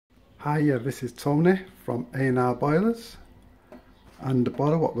Hi, this is Tony from A&R Boilers, and the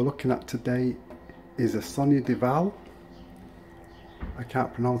boiler what we're looking at today is a Sonia Deval. I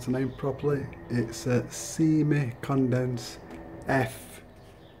can't pronounce the name properly. It's a semi-condense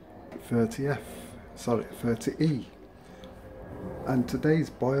F30E, and today's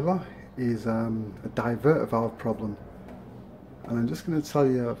boiler is a diverter valve problem. And I'm just going to tell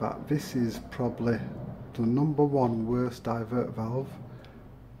you that this is probably the #1 worst divert valve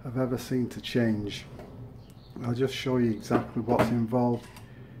I've ever seen to change. I'll just show you exactly what's involved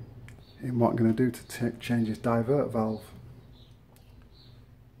in what I'm going to do to change this divert valve.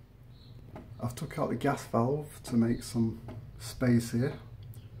 I've took out the gas valve to make some space here,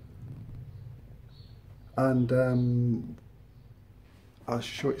 and I'll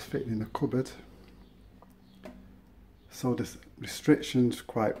show it's fitting in a cupboard. So the restriction's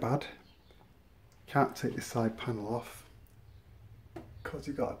quite bad. Can't take the side panel off because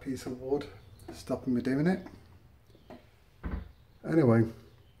you've got a piece of wood stopping me doing it. Anyway,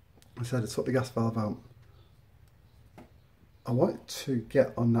 I said I took the gas valve out. I want to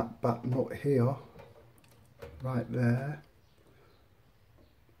get on that back nut here, right there,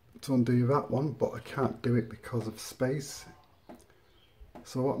 to undo that one, but I can't do it because of space.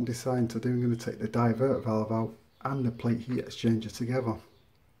 So what I'm deciding to do, I'm going to take the divert valve out and the plate heat exchanger together.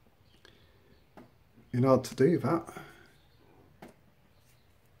 In order to do that,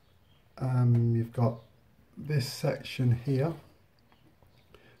 you've got this section here.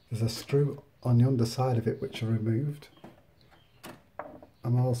 There's a screw on the underside of it which I removed.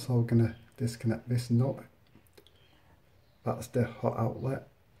 I'm also going to disconnect this nut. That's the hot outlet,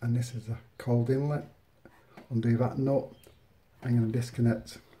 and this is a cold inlet. Undo that nut. I'm going to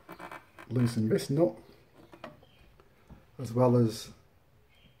disconnect, loosen this nut, as well as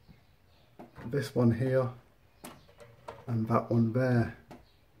this one here and that one there,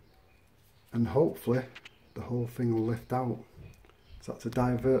 and hopefully the whole thing will lift out. So that's a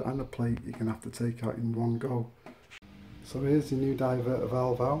divert and a plate you're going to have to take out in one go. So here's the new diverter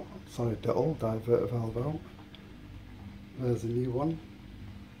valve out, sorry, the old diverter valve out. There's the new one.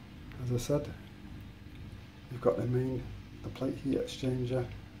 As I said, you've got the plate heat exchanger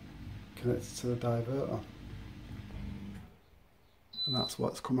connected to the diverter, and that's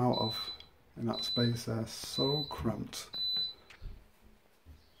what's come out of in that space there, so cramped.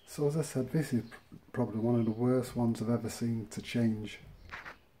 So as I said, this is probably one of the worst ones I've ever seen to change.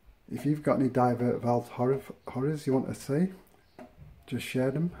 If you've got any divert valve horrors you want to say, just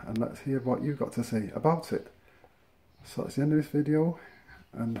share them and let's hear what you've got to say about it. So that's the end of this video,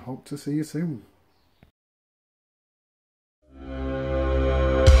 and hope to see you soon.